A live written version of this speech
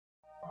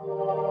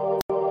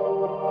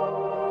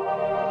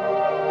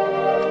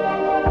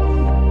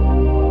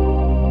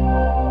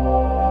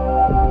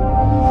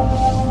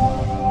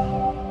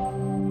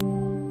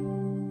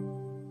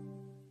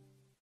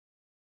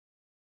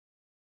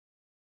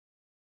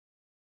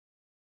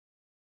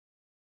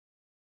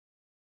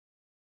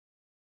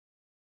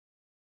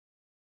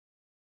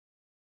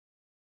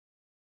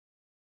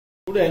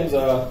Students,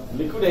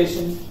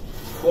 liquidation,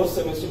 fourth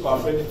semester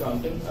corporate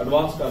accounting,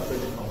 advanced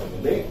corporate accounting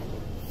ಇದೆ.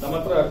 ನಮ್ಮ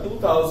ಹತ್ರ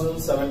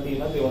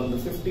 2017 ಅಲ್ಲಿ ಒಂದು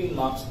 15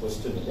 ಮಾರ್ಕ್ಸ್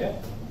ಕ್ವೆಶ್ಚನ್ ಇದೆ.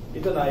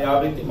 ಇದನ್ನ ಯಾವ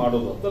ರೀತಿ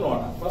ಮಾಡೋದು ಅಂತ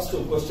ನೋಡೋಣ. First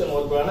question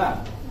ಓದ್ಕೊಳ್ಳೋಣ.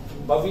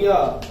 Bhavya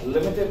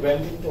Limited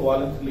went into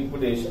voluntary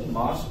liquidation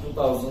March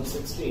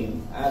 2016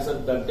 as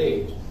at that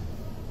date.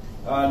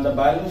 And the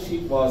balance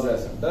sheet was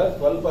as under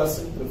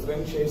 12%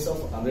 preference shares of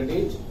 100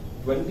 each,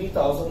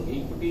 20,000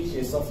 equity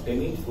shares of 10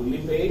 each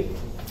fully paid,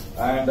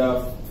 and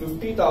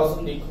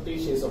 50,000 equity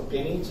shares of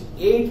 10 each,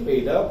 8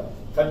 paid up,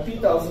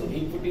 30,000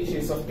 equity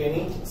shares of 10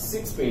 each,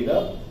 6 paid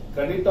up,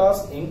 creditors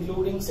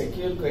including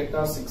secured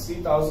creditors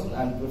 60,000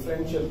 and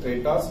preferential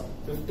creditors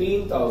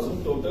 15,000,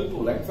 total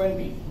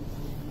 2,20,000.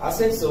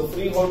 Assets of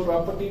freehold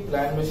property,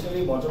 plant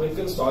machinery, motor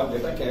vehicle, stock,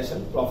 data, cash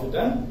and profit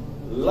and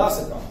loss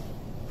account.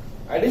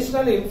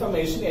 Additional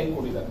information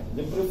encoded.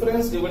 The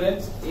preference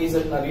dividends is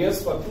in arrears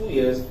for 2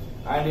 years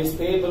and is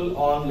payable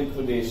on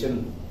liquidation.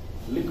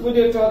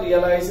 Liquidator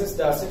realizes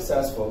the assets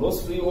as follows: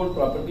 freehold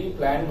property,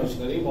 plant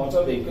machinery,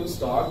 motor vehicle,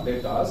 stock,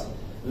 debtors.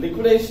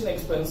 Liquidation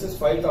expenses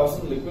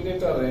 5,000.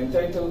 Liquidator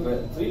entitled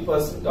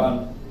 3% on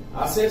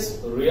assets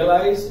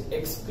realized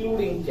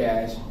excluding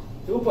cash,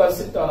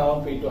 2% on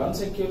amount paid to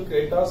unsecured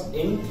creditors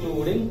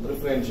including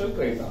preferential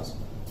creditors.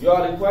 You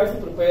are required to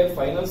prepare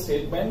final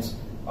statements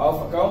of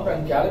account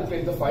and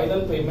calculate the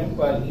final payment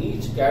per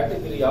each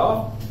category of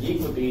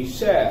equity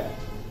share.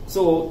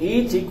 So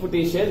each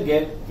equity share ಗೆ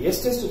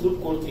ಎಷ್ಟೆಷ್ಟು ದುಡ್ಡು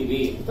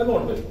ಕೊಡ್ತೀವಿ ಅಂತ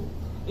ನೋಡ್ಬೇಕು.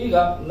 ಈಗ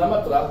ನಮ್ಮ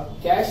ಹತ್ರ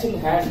cash in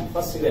hand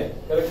first ಇದೆ,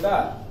 ಕರೆಕ್ಟಾ?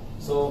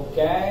 So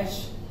cash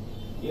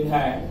in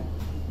hand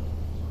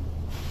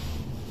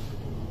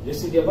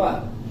ಎಷ್ಟಿದೆಯಪ್ಪ?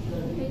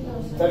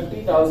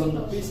 30,000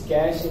 rupees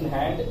cash in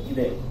hand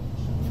ಇದೆ.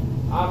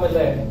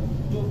 ಆಮೇಲೆ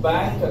ಟು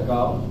ಬ್ಯಾಂಕ್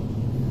ಅಕೌಂಟ್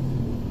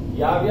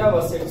ಯಾವ್ಯಾವ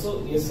ಅಸೆಟ್ಸ್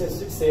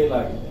ಎಷ್ಟೆಷ್ಟು ಸೇಲ್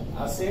ಆಗಿದೆ.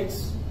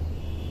 Assets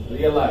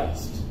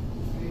realised,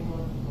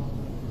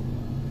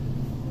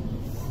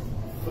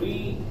 free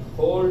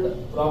hold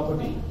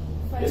property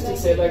ಎಷ್ಟು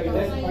ಸೇಲ್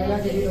ಆಗಿದೆ?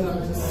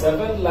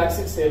 7 lakhs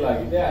ಸೇಲ್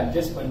ಆಗಿದೆ.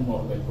 ಅಡ್ಜಸ್ಟ್ಮೆಂಟ್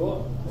ನೋಡ್ಬೇಕು,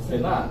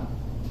 ಓಕೆನಾ?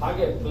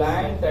 ಹಾಗೆ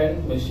ಪ್ಲಾಂಟ್ ಅಂಡ್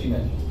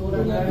ಮೆಷಿನರಿ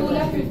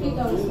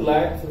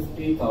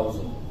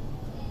 2,50,000.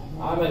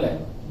 ಆಮೇಲೆ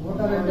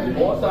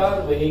ಮೋಟಾರ್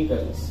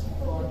ವೆಹಿಕಲ್ಸ್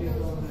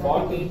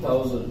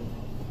 40,000.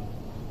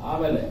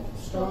 ಆಮೇಲೆ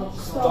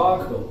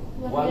ಸ್ಟಾಕ್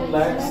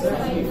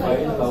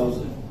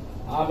 1,75,000.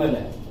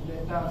 ಆಮೇಲೆ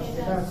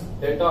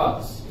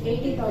ಡೆಟಾರ್ಸ್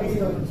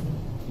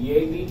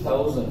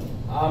 80,000.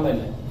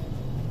 ಆಮೇಲೆ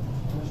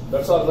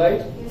ದಟ್ಸ್ ಆಲ್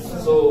ರೈಟ್.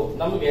 ಸೊ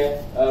ನಮಗೆ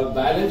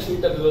ಬ್ಯಾಲೆನ್ಸ್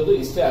ಶೀಟ್ ಅಲ್ಲಿರೋದು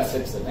ಇಷ್ಟೇ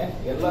ಅಸೆಟ್ಸ್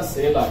ಎಲ್ಲ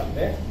ಸೇಲ್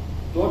ಆಗಿದೆ.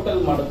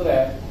 ಟೋಟಲ್ ಮಾಡಿದ್ರೆ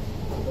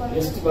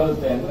ಎಷ್ಟು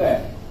ಬರುತ್ತೆ ಅಂದ್ರೆ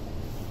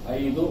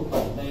 5,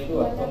 15,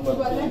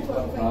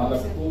 19, 24, 10,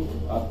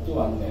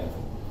 12,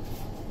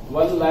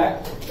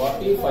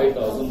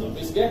 1,45,000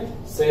 rupeesಗೆ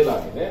ಸೇಲ್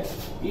ಆಗಿದೆ.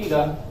 ಈಗ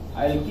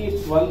I will keep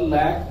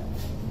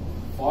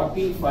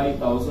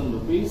 1,45,000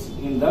 rupees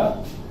in the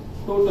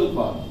total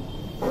part.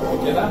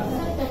 ಓಕೆನಾ?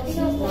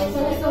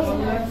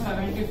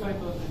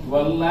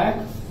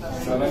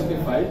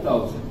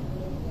 1,75,000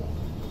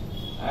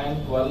 and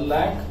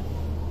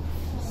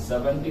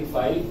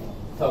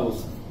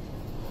 1,75,000.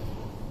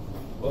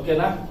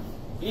 ಓಕೆನಾ?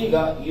 ಈಗ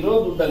ಇರೋ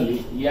ದುಡ್ಡಲ್ಲಿ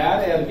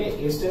ಯಾರ್ಯಾರಿಗೆ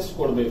ಎಷ್ಟೆಷ್ಟು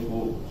ಕೊಡಬೇಕು.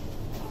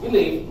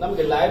 ಇಲ್ಲಿ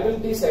ನಮಗೆ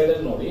ಲಯಬಿಲಿಟಿ ಸೈಡ್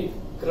ಅಲ್ಲಿ ನೋಡಿ,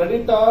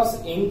 ಕ್ರೆಡಿಟಾರ್ಸ್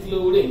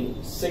ಇನ್ಕ್ಲೂಡಿಂಗ್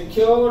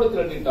ಸೆಕ್ಯೂರ್ಡ್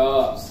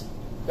ಕ್ರೆಡಿಟಾರ್ಸ್,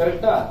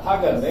 ಕರೆಕ್ಟಾ?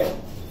 ಹಾಗಾದ್ರೆ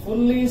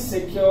ಫುಲ್ಲಿ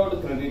ಸೆಕ್ಯೂರ್ಡ್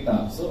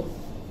ಕ್ರೆಡಿಟಾರ್ಸ್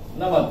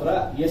ನಮ್ಮ ಹತ್ರ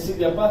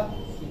ಎಷ್ಟಿದೆಯಪ್ಪ?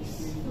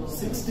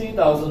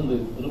 60,000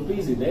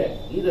 rupees ಇದೆ.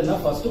 ಇದನ್ನ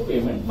ಫಸ್ಟ್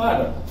ಪೇಮೆಂಟ್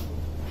ಮಾಡೋಣ.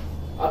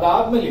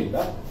 ಅದಾದ್ಮೇಲಿಂದ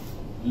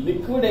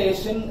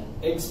ಲಿಕ್ವಿಡೇಷನ್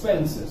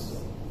ಎಕ್ಸ್ಪೆನ್ಸಸ್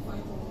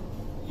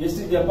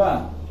ಎಷ್ಟಿದೆಯಪ್ಪ?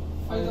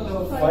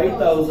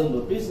 5,000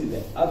 rupees ಇದೆ.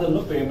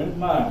 ಅದನ್ನು ಪೇಮೆಂಟ್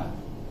ಮಾಡೋಣ.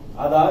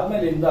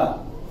 ಅದಾದ್ಮೇಲಿಂದ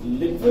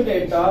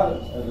ಲಿಕ್ವಿಡೇಟರ್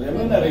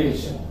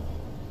ರೆಮ್ಯುನರೇಷನ್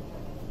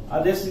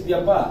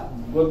ಅದೆಷ್ಟಿದೆಯಪ್ಪ?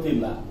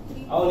 ಗೊತ್ತಿಲ್ಲ.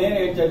 ಅವನೇನ್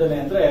ಹೇಳ್ತಾ ಇದ್ದಾನೆ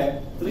ಅಂದ್ರೆ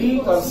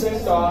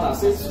 3% on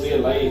assets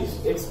realise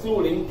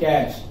excluding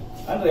cash,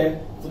 ಅಂದ್ರೆ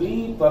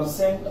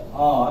 3%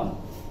 ಆನ್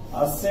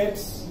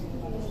ಅಸೆಟ್ಸ್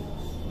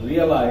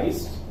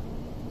ರಿಯಲೈಸ್ಡ್.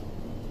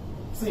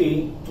 ಸಿ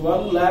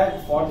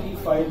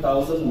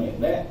 12,45,000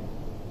 ಮೇಲೆ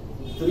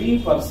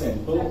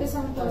 3%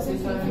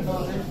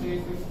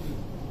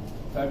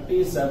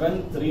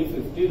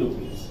 37,350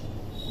 rupees.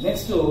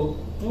 Next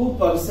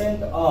 2%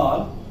 on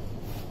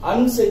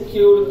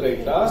unsecured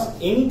creditors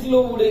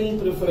including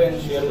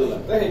preferential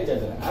ಅಂತ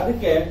ಹೇಳ್ತಿದ್ದಾರೆ.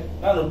 ಅದಕ್ಕೆ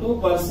ನಾನು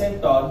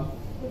 2% on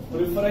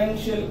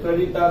preferential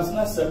creditors ನ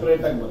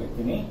ಸೆಪರೇಟ್ ಆಗಿ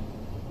ಬರೀತೀನಿ,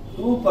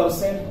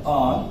 2%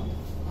 on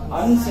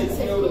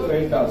unsecured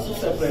creditors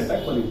ಸೆಪರೇಟ್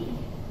ಆಗಿ ಬರೀತೀನಿ.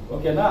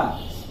 ಓಕೆನಾ?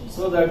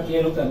 ಸೊ ದಟ್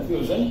ಏನು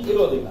ಕನ್ಫ್ಯೂಷನ್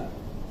ಇರೋದಿಲ್ಲ.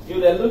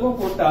 ಇವರೆಲ್ಲರಿಗೂ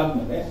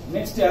ಕೊಟ್ಟಾದ್ಮೇಲೆ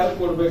ನೆಕ್ಸ್ಟ್ ಯಾರು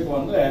ಕೊಡ್ಬೇಕು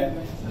ಅಂದ್ರೆ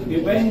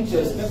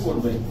ಡಿಬೆಂಚರ್ಸ್ ಗೆ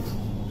ಕೊಡ್ಬೇಕು,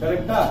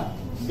 ಕರೆಕ್ಟಾ?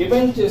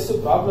 ಡಿಬೆಂಚರ್ಸ್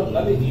ಪ್ರಾಬ್ಲಮ್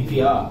ನಲ್ಲಿ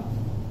ಇದೆಯಾ?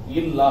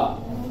 ಇಲ್ಲ,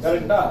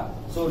 ಕರೆಕ್ಟಾ?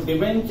 ಸೊ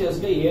ಡಿಬೆಂಚರ್ಸ್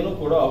ಗೆ ಏನು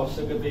ಕೊಡೋ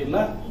ಅವಶ್ಯಕತೆ ಇಲ್ಲ,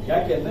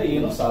 ಯಾಕೆಂದ್ರೆ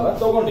ಏನು ಸಾಲ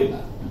ತಗೊಂಡಿಲ್ಲ.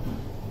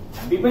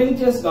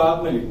 ಡಿಬೆಂಚರ್ಸ್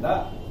ಆದ್ಮೇಲಿಂದ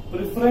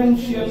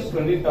ಪ್ರಿಫರೆನ್ಷಿಯಲ್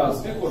ಕ್ರೆಡಿಟಾರ್ಸ್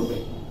ಗೆ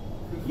ಕೊಡ್ಬೇಕು.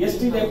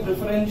 ಎಷ್ಟಿದೆ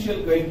ಪ್ರಿಫರೆನ್ಷಿಯಲ್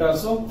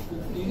ಕ್ರೆಡಿಟಾರ್ಸ್?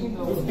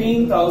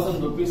 15,000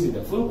 rupees ಇದೆ.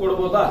 ಫುಲ್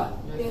ಕೊಡಬಹುದಾ?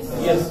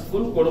 ಎಸ್,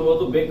 ಫುಲ್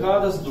ಕೊಡಬಹುದು.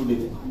 ಬೇಕಾದಷ್ಟು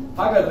ದುಡ್ಡಿದೆ.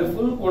 ಹಾಗಾದ್ರೆ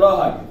ಫುಲ್ ಕೊಡೋ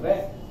ಹಾಗಿದ್ರೆ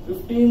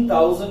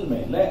 15,000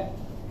 ಮೇಲೆ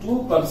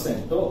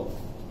 2%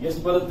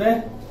 ಎಷ್ಟು ಬರುತ್ತೆ?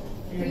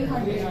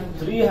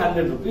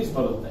 300 rupees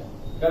ಬರುತ್ತೆ.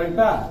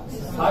 ಕರೆಕ್ಟಾ?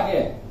 ಹಾಗೆ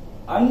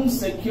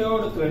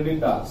ಅನ್ಸೆಕ್ಯೂರ್ಡ್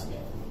ಕ್ರೆಡಿಟರ್ಸ್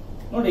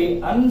ನೋಡಿ,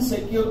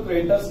 ಅನ್ಸೆಕ್ಯೂರ್ಡ್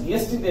ಕ್ರೆಡಿಟರ್ಸ್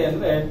ಎಷ್ಟಿದೆ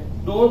ಅಂದ್ರೆ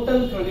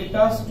ಟೋಟಲ್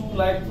ಕ್ರೆಡಿಟರ್ಸ್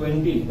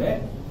 2,20,000 ಇದೆ.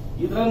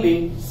 ಇದರಲ್ಲಿ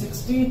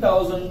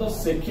 60,000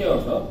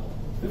 ಸೆಕ್ಯೂರ್ಡ್,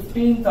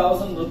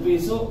 15,000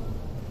 rupees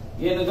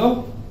ಏನಿದು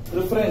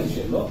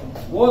ಪ್ರಿಫರೆನ್ಷಿಯಲ್.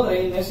 ಹೋದ್ರೆ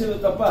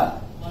ಇನ್ನೆಷ್ಟಿರುತ್ತಪ್ಪ?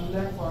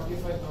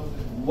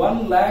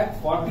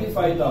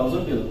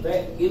 1,45,000 ಇರುತ್ತೆ.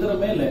 ಇದರ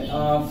ಮೇಲೆ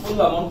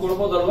ಫುಲ್ ಅಮೌಂಟ್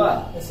ಕೊಡ್ಬೋದಲ್ವಾ?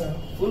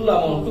 ಫುಲ್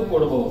ಅಮೌಂಟ್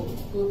ಕೊಡಬಹುದು.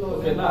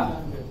 ಓಕೆನಾ?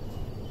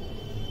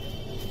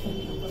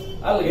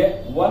 ಅಲ್ಲಿಗೆ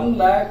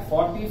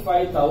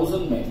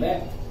 1,45,000 ಮೇಲೆ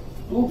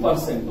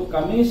 2%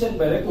 ಕಮಿಷನ್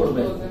ಬೇರೆ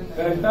ಕೊಡ್ಬೇಕು.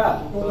 ಕರೆಕ್ಟಾ?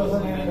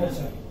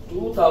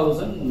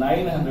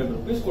 2,900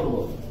 rupees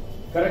ಕೊಡಬಹುದು.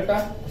 ಕರೆಕ್ಟಾ?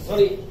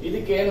 ನೋಡಿ,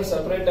 ಇದಕ್ಕೆ ಏನು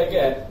ಸಪರೇಟ್ ಆಗಿ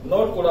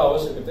ನೋಟ್ ಕೊಡೋ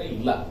ಅವಶ್ಯಕತೆ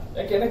ಇಲ್ಲ,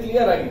 ಯಾಕೆಂದ್ರೆ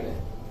ಕ್ಲಿಯರ್ ಆಗಿದೆ.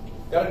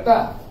 ಕರೆಕ್ಟಾ?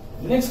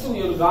 ನೆಕ್ಸ್ಟ್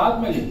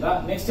ಇವ್ರಿಗಾದ್ಮೇಲಿಂದ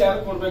ನೆಕ್ಸ್ಟ್ ಯಾರು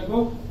ಕೊಡ್ಬೇಕು?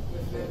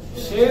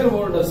 ಶೇರ್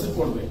ಹೋಲ್ಡರ್ಸ್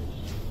ಕೊಡ್ಬೇಕು.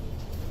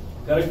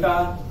 ಕರೆಕ್ಟಾ?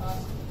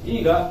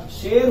 ಈಗ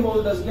ಶೇರ್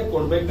ಹೋಲ್ಡರ್ಸ್ಗೆ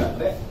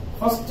ಕೊಡ್ಬೇಕಾದ್ರೆ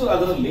ಫಸ್ಟ್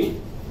ಅದರಲ್ಲಿ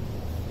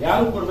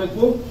ಯಾರು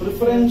ಕೊಡ್ಬೇಕು?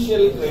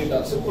 ಪ್ರಿಫರೆನ್ಷಿಯಲ್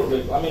ಕ್ರೆಡಿಟರ್ಸ್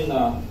ಕೊಡ್ಬೇಕು. ಐ ಮೀನ್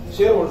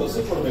ಶೇರ್ ಹೋಲ್ಡರ್ಸ್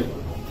ಕೊಡ್ಬೇಕು.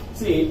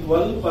 C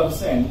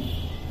 12%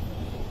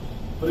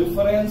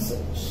 preference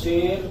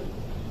share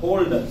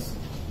holders.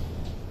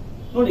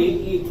 ನೋಡಿ,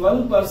 ಈ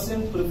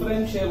 12%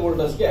 ಪ್ರಿಫರೆನ್ಸ್ ಶೇರ್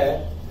ಹೋಲ್ಡರ್ಸ್ಗೆ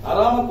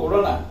ಆರಾಮಾಗಿ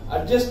ಕೊಡೋಣ.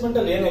 ಅಡ್ಜಸ್ಟ್ಮೆಂಟ್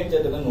ಅಲ್ಲಿ ಏನಾಯ್ತಾ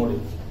ಇದೆ ನೋಡಿ.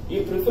 ಈ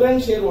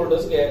ಪ್ರಿಫರೆನ್ಸ್ ಶೇರ್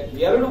ಹೋಲ್ಡರ್ಸ್ಗೆ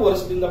 2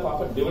 ವರ್ಷದಿಂದ ಪಾಪ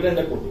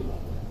ಡಿವಿಡೆಂಡ್ ಕೊಟ್ಟಿಲ್ಲ.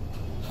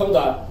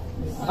 ಹೌದಾ?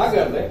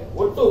 ಹಾಗಾದ್ರೆ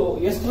ಒಟ್ಟು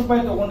ಎಷ್ಟು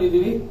ರೂಪಾಯಿ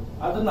ತಗೊಂಡಿದೀವಿ?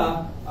 ಅದನ್ನ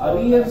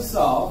arrears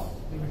of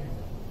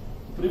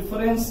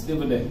preference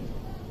dividend,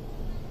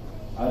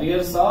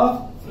 arrears of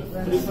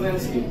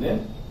preference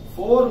dividend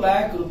 4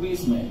 lakh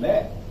rupees ಮೇಲೆ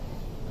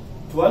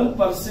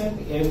 12%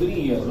 every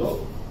year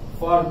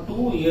for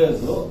 2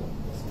 years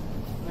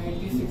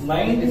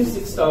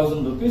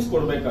 96,000 rupees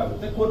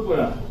ಕೊಡ್ಬೇಕಾಗುತ್ತೆ.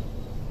 ಕೊಟ್ಬಿಡೋಣ,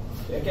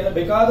 ಯಾಕೆಂದ್ರೆ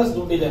ಬೇಕಾದಷ್ಟು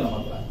ದುಡ್ಡಿದೆ ನಮ್ಮ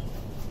ಹತ್ರ.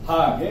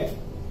 ಹಾಗೆ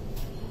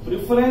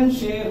ಪ್ರಿಫರೆನ್ಸ್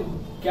ಶೇರ್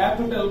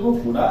ಕ್ಯಾಪಿಟಲ್ಗೂ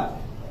ಕೂಡ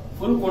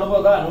ಫುಲ್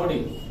ಕೊಡ್ಬೋದಾ? ನೋಡಿ,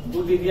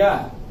 ದುಡ್ಡಿದ್ಯಾ?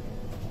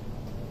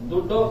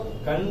 ದುಡ್ಡು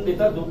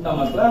ಖಂಡಿತ ದುಡ್ಡು ನಮ್ಮ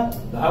ಹತ್ರ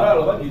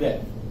ಧಾರಾಳವಾಗಿದೆ.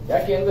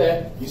 ಯಾಕೆಂದ್ರೆ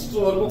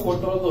ಇಷ್ಟುವರೆಗೂ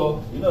ಕೊಟ್ಟಿರೋದು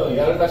ಇನ್ನು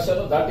 2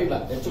 ಲಕ್ಷನೂ ದಾಟಿಲ್ಲ,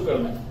 ಹೆಚ್ಚು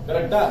ಕಡಿಮೆ.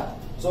 ಕರೆಕ್ಟಾ?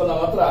 ಸೊ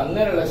ನಮ್ಮ ಹತ್ರ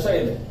 12 ಲಕ್ಷ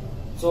ಇದೆ.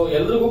 ಸೊ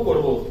ಎಲ್ರಿಗೂ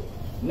ಕೊಡ್ಬೋದು.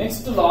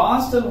 ನೆಕ್ಸ್ಟ್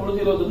ಲಾಸ್ಟ್ ಅಲ್ಲಿ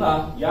ಉಳಿದಿರೋದನ್ನ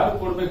ಯಾರು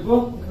ಕೊಡ್ಬೇಕು?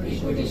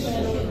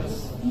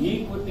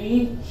 Equity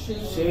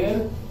share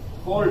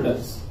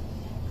holders.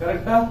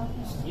 ಕರೆಕ್ಟಾ?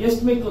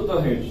 ಎಷ್ಟು ಮಿಕ್ಕುತ್ತೋ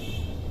ಹೇಳಿ.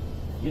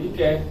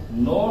 ಇದಕ್ಕೆ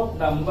ನೋಟ್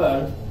ನಂಬರ್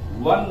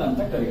 1 ಅಂತ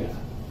ಕರೆಯೋಣ.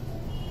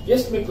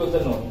 ಎಷ್ಟು ಮಿಕ್ಕುತ್ತೆ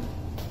ನೋಡಿ,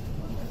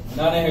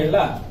 ನಾನೇ ಹೇಳ.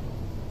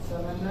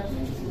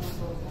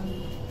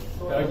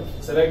 ಕರೆಕ್ಟ್,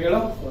 ಸರಿಯಾಗಿ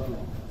ಹೇಳು.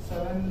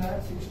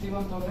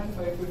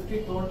 7,61,550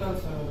 ಟೋಟಲ್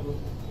ಸರ್.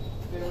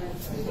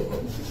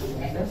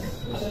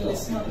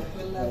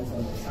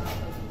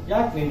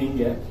 ಯಾಕೆ ನೀನ್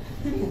ಹಿಂಗೆ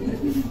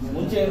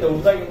ಮುಂಚೆಯಿಂದ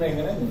ಉದ್ದಾಗಿಂದ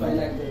ಹಿಂಗೇನೆ?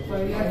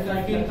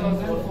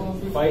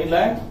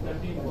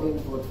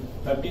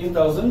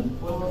 5,13,000.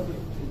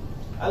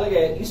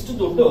 ಅಲ್ಲಿಗೆ ಇಷ್ಟು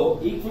ದುಡ್ಡು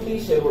ಈಕ್ವಿಟಿ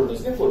ಶೇರ್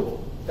ಹೋಲ್ಡರ್ಸ್ಗೆ ಕೊಡ್ಬೋದು.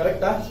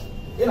 ಕರೆಕ್ಟಾ?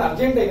 ಏನು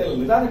ಅರ್ಜೆಂಟ್ ಏನಿಲ್ಲ,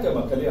 ನಿಧಾನಕ್ಕೆ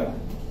ಕಲಿಯೋಣ.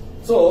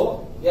 ಸೊ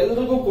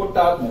ಎಲ್ರಿಗೂ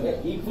ಕೊಟ್ಟಾದ್ಮೇಲೆ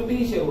ಈಕ್ವಿಟಿ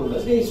ಶೇರ್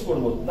ಹೋಲ್ಡರ್ಸ್ಗೆ ಇಷ್ಟು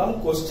ಕೊಡ್ಬೋದು. ನಮ್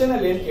ಕ್ವಶನ್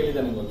ಅಲ್ಲಿ ಏನ್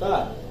ಕೇಳಿದಾನೆ ಗೊತ್ತಾ?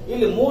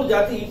 ಇಲ್ಲಿ 3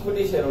 ಜಾತಿ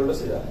ಈಕ್ವಿಟಿ ಶೇರ್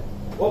ಹೋಲ್ಡರ್ಸ್ ಇದ್ದಾರೆ.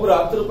 ಒಬ್ರು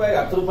 10 ರೂಪಾಯಿಗೆ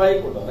 10 ರೂಪಾಯಿ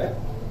ಕೊಟ್ಟವ್ರೆ,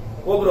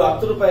 ಒಬ್ರು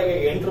 10 ರೂಪಾಯಿಗೆ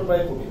 8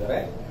 ರೂಪಾಯಿ ಕೊಟ್ಟಿದ್ದಾರೆ,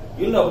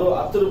 ಇನ್ನೊಬ್ರು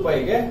 10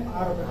 ರೂಪಾಯಿಗೆ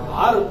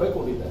 6 ರೂಪಾಯಿ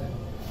ಕೊಟ್ಟಿದ್ದಾರೆ.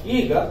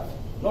 ಈಗ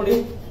ನೋಡಿ,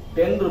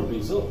 10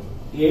 rupees,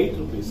 8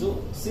 rupees,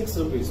 6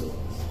 rupees.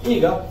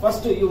 ಈಗ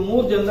ಫಸ್ಟ್ ಇವ್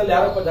 3 ಜನದಲ್ಲಿ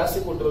ಯಾರಪ್ಪ ಜಾಸ್ತಿ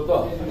ಕೊಟ್ಟಿರುತ್ತೋ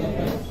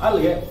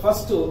ಅಲ್ಲಿಗೆ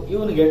ಫಸ್ಟ್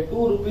ಇವನಿಗೆ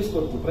 2 rupees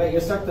ಕೊಟ್ಬಿಟ್ರೆ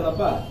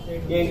ಎಷ್ಟಾಗ್ತಾನಪ್ಪ?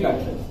 8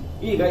 ಆಗ್ತದೆ.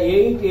 ಈಗ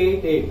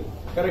 888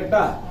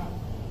 ಕರೆಕ್ಟಾ?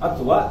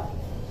 ಅಥವಾ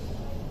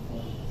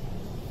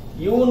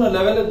ಇವನ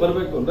ಲೆವೆಲ್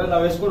ಬರಬೇಕು ಅಂದ್ರೆ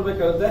ನಾವ್ ಎಷ್ಟು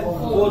ಕೊಡ್ಬೇಕಾಗುತ್ತೆ?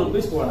 4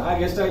 rupees ಕೊಡೋಣ. ಆಗ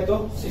ಎಷ್ಟಾಯ್ತು?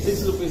 6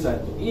 rupees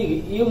ಆಯ್ತು. ಈಗ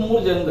ಈ 3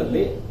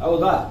 ಜನದಲ್ಲಿ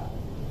ಹೌದಾ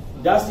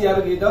ಜಾಸ್ತಿ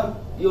ಯಾರಿಗೆ ಇದ್ದ?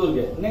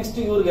 ಇವ್ರಿಗೆ. ನೆಕ್ಸ್ಟ್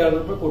ಇವ್ರಿಗೆ 2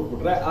 ರೂಪಾಯಿ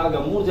ಕೊಟ್ಬಿಟ್ರೆ ಆಗ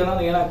 3 ಜನ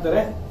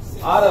ಏನಾಗ್ತಾರೆ?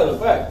 6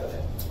 ರೂಪಾಯಿ ಆಗ್ತಾರೆ.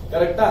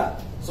 ಕರೆಕ್ಟಾ?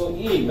 ಸೊ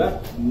ಈಗ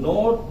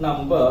ನೋಟ್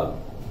ನಂಬರ್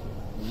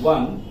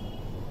 1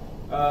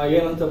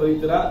 ಏನಂತ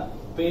ಬರೀತೀರಾ?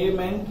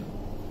 Payment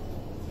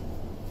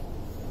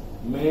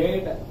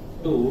made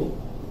to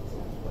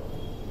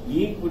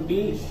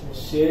equity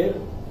share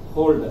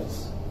holders.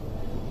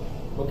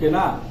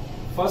 ಓಕೆನಾ?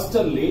 ಫಸ್ಟ್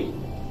ಅಲ್ಲಿ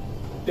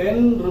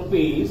 10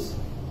 rupees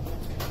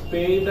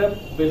paid up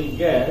will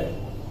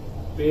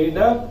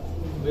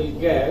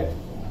get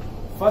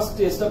first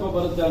ಎಷ್ಟಪ್ಪ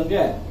ಬರುತ್ತೆ?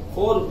 ಹಂಗೆ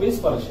 4 rupees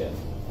per share.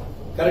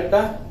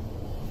 ಕರೆಕ್ಟಾ?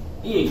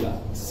 ಈಗ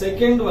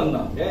ಸೆಕೆಂಡ್ ಒನ್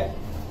ನಮಗೆ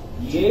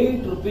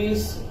 8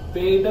 rupees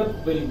paid up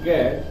will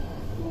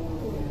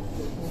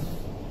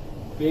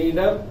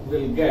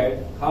get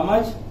how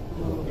much?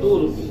 2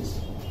 rupees.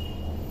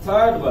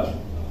 Third one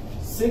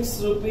 6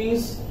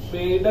 rupees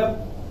paid up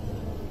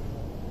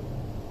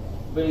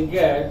will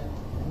get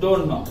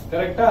don't know.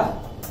 ಕರೆಕ್ಟಾ?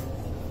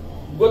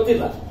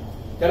 ಗೊತ್ತಿಲ್ಲ.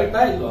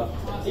 ಕರೆಕ್ಟಾ ಇಲ್ವಾ?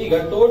 ಈಗ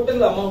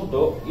ಟೋಟಲ್ ಅಮೌಂಟ್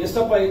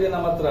ಎಷ್ಟಪ್ಪ ಇದೆ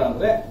ನಮ್ಮ ಹತ್ರ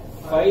ಅಂದ್ರೆ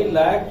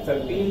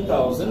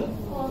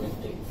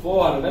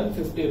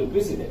 5,13,450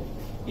 rupees ಇದೆ.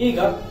 ಈಗ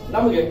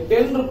ನಮಗೆ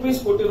 10 rupees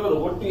ಕೊಟ್ಟಿರೋರು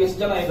ಒಟ್ಟು ಎಷ್ಟು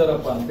ಜನ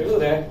ಇದಾರಪ್ಪ ಅಂತ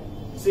ಹೇಳಿದ್ರೆ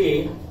ಸಿ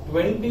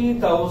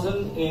 20,000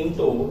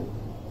 ಇಂಟು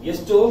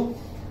ಎಷ್ಟು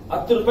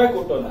 10 ರೂಪಾಯಿ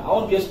ಕೊಟ್ಟವನ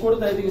ಅವ್ನಿಗೆ ಎಷ್ಟು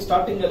ಕೊಡ್ತಾ ಇದೀವಿ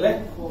ಸ್ಟಾರ್ಟಿಂಗ್ ಅಲ್ಲೇ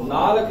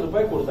 4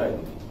 ರೂಪಾಯಿ ಕೊಡ್ತಾ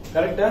ಇದೀವಿ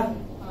ಕರೆಕ್ಟಾ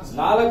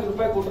 4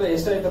 ರೂಪಾಯಿ ಕೊಟ್ರೆ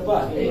ಎಷ್ಟಾಯ್ತಪ್ಪ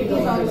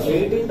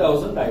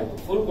 80,000 ಆಯ್ತು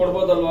ಫುಲ್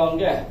ಕೊಡ್ಬೋದಲ್ವಾ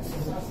ಅವನ್ಗೆ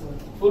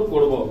ಫುಲ್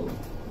ಕೊಡ್ಬೋದು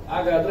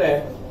ಹಾಗಾದ್ರೆ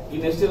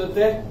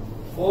ಇನ್ನೆಷ್ಟಿರುತ್ತೆ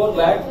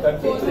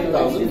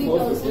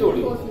 4,33,450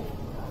 ಉಳಿಯುತ್ತೆ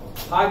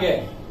ಹಾಗೆ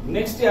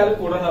ನೆಕ್ಸ್ಟ್ ಯಾರು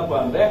ಕೊಡೋಣಪ್ಪ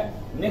ಅಂದ್ರೆ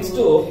ನೆಕ್ಸ್ಟ್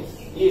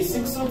ಈ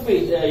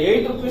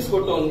 8 rupees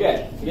ಕೊಟ್ಟವನ್ಗೆ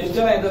ಎಷ್ಟು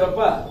ಜನ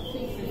ಇದಾರಪ್ಪ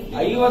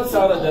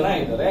 50,000 ಜನ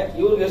ಇದ್ದಾರೆ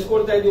ಇವ್ರಿಗೆ ಎಷ್ಟು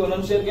ಕೊಡ್ತಾ ಇದೀವಿ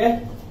ಒಂದೊಂದು ಶೇರ್ಗೆ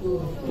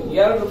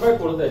 2 ರೂಪಾಯಿ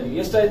ಕೊಡ್ತಾ ಇದೀವಿ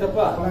ಎಷ್ಟಾಯ್ತಪ್ಪ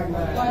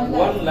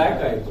 1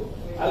 lakh ಆಯ್ತು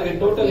ಅಲ್ಲಿಗೆ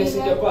ಟೋಟಲ್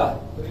ಎಷ್ಟಿದೆಯಪ್ಪ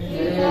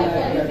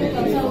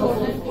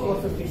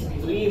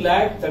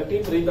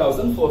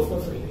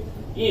 3,33,450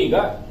 ಈಗ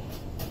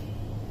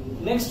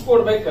ನೆಕ್ಸ್ಟ್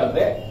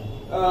ಕೊಡ್ಬೇಕಾದ್ರೆ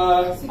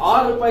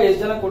 6 ರೂಪಾಯಿ ಎಷ್ಟು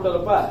ಜನ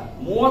ಕೊಟ್ಟರಪ್ಪ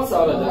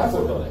 30,000 ಜನ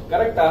ಕೊಟ್ಟವ್ರೆ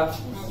ಕರೆಕ್ಟಾ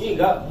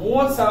ಈಗ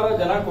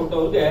 30,000 ಜನ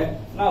ಕೊಟ್ಟವ್ರಿಗೆ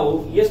ನಾವು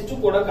ಎಷ್ಟು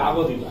ಕೊಡಕ್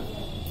ಆಗೋದಿಲ್ಲ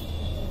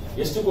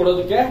ಎಷ್ಟು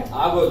ಕೊಡೋದಕ್ಕೆ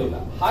ಆಗೋದಿಲ್ಲ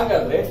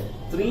ಹಾಗಾದ್ರೆ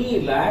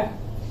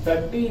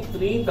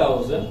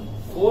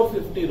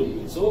 3,33,450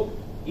 rupees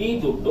ಈ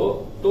ದುಡ್ಡು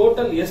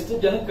ಟೋಟಲ್ ಎಷ್ಟು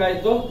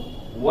ಜನಕ್ಕಾಯ್ತು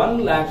 1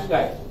 lakh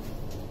ಆಯ್ತು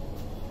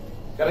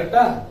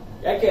ಕರೆಕ್ಟಾ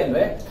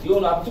ಯಾಕೆಂದ್ರೆ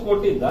ಇವನು 10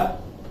 ಕೊಟ್ಟಿದ್ದ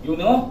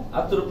ಇವನು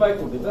 10 ರೂಪಾಯಿ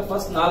ಕೊಟ್ಟಿದ್ದ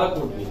ಫಸ್ಟ್ 4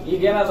 ಕೊಟ್ವಿ ಈಗ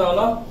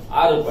ಏನಾದವನು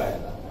 6 ರೂಪಾಯಿ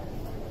ಅಲ್ಲ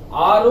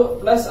 6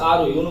 ಪ್ಲಸ್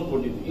 6 ಇವನು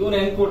ಕೊಟ್ಟಿದ್ದು ಇವನು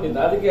ಹೆಂಗ್ ಕೊಟ್ಟಿದ್ದ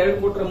ಅದಕ್ಕೆ 2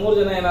 ಕೊಟ್ರೆ 3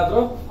 ಜನ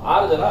ಏನಾದ್ರು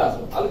 6 ಜನ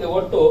ಆದ್ರು ಅಲ್ಲಿಗೆ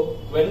ಒಟ್ಟು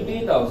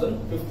 20,000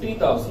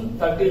 50,000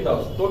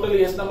 30,000 ಟೋಟಲಿ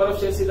ಎಷ್ಟು ನಂಬರ್ ಆಫ್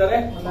ಶೇರ್ಸ್ ಇದ್ದಾರೆ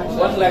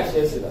 1 lakh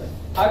ಶೇರ್ಸ್ ಇದ್ದಾರೆ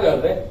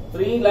ಹಾಗಾದ್ರೆ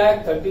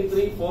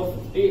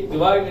 3,33,450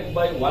 ಡಿವೈಡೆಡ್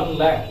ಬೈ 1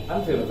 lakh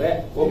ಅಂತ ಹೇಳಿದ್ರೆ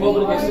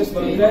ಒಬ್ಬೊಬ್ಬರಿಗೆ ಎಷ್ಟು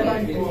ಬರುತ್ತೆ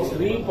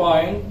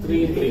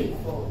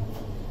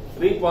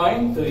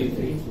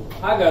 3.33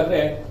 ಹಾಗಾದ್ರೆ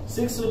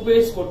 6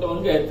 rupees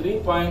ಕೊಟ್ಟವನ್ಗೆ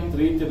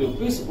 3.33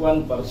 rupees 1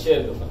 per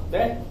share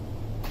ಬರುತ್ತೆ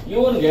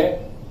ಇವನ್ಗೆ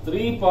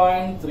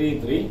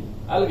 3.33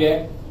 ಅಲ್ಲಿಗೆ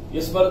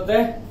ಎಷ್ಟು ಬರುತ್ತೆ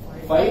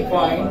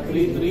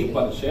 5.33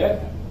 per share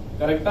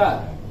ಕರೆಕ್ಟಾ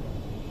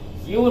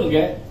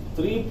ಇವನ್ಗೆ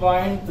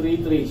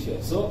 3.33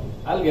 shares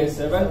ಅಲ್ಲಿಗೆ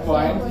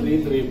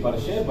 7.33 per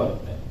share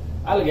ಬರುತ್ತೆ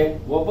ಅಲ್ಲಿಗೆ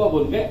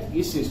ಒಬ್ಬೊಬ್ಬರಿಗೆ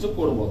ಇಷ್ಟಿಷ್ಟು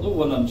ಕೊಡಬಹುದು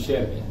ಒಂದೊಂದು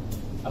ಶೇರ್ಗೆ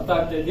ಅರ್ಥ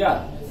ಆಗ್ತಾ ಇದೆಯಾ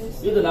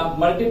ಇದನ್ನ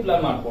ಮಲ್ಟಿಪ್ಲೈ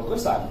ಮಾಡ್ಕೊಂಡ್ರೆ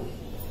ಸಾಕು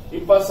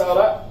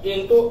 20,000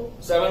 ಇಂಟು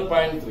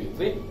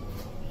 7.33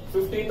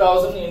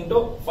 50,000 ಇಂಟು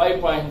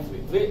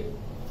 5.33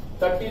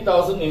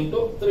 30,000 ಇಂಟು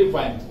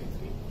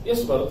 3.33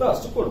 ಎಷ್ಟು ಬರುತ್ತೋ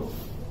ಅಷ್ಟು ಕೊಡ್ಬೋದು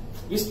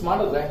ಇಷ್ಟು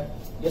ಮಾಡಿದ್ರೆ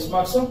ಎಷ್ಟು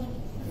ಮಾರ್ಕ್ಸ್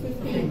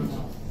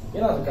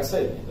ಏನಾದ್ರು ಕಷ್ಟ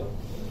ಇದೆ ಇದು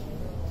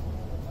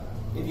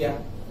ಇದೆಯಾ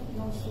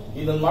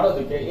ಇದನ್ನ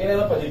ಮಾಡೋದಕ್ಕೆ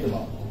ಏನೇನೋ ಪದ್ಧತಿ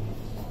ಮಾಡ್ಬೋದು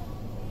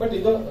ಬಟ್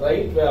ಇದು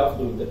right way of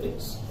doing the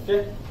things okay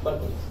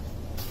ಬರ್ಕೊಳ್ಳಿ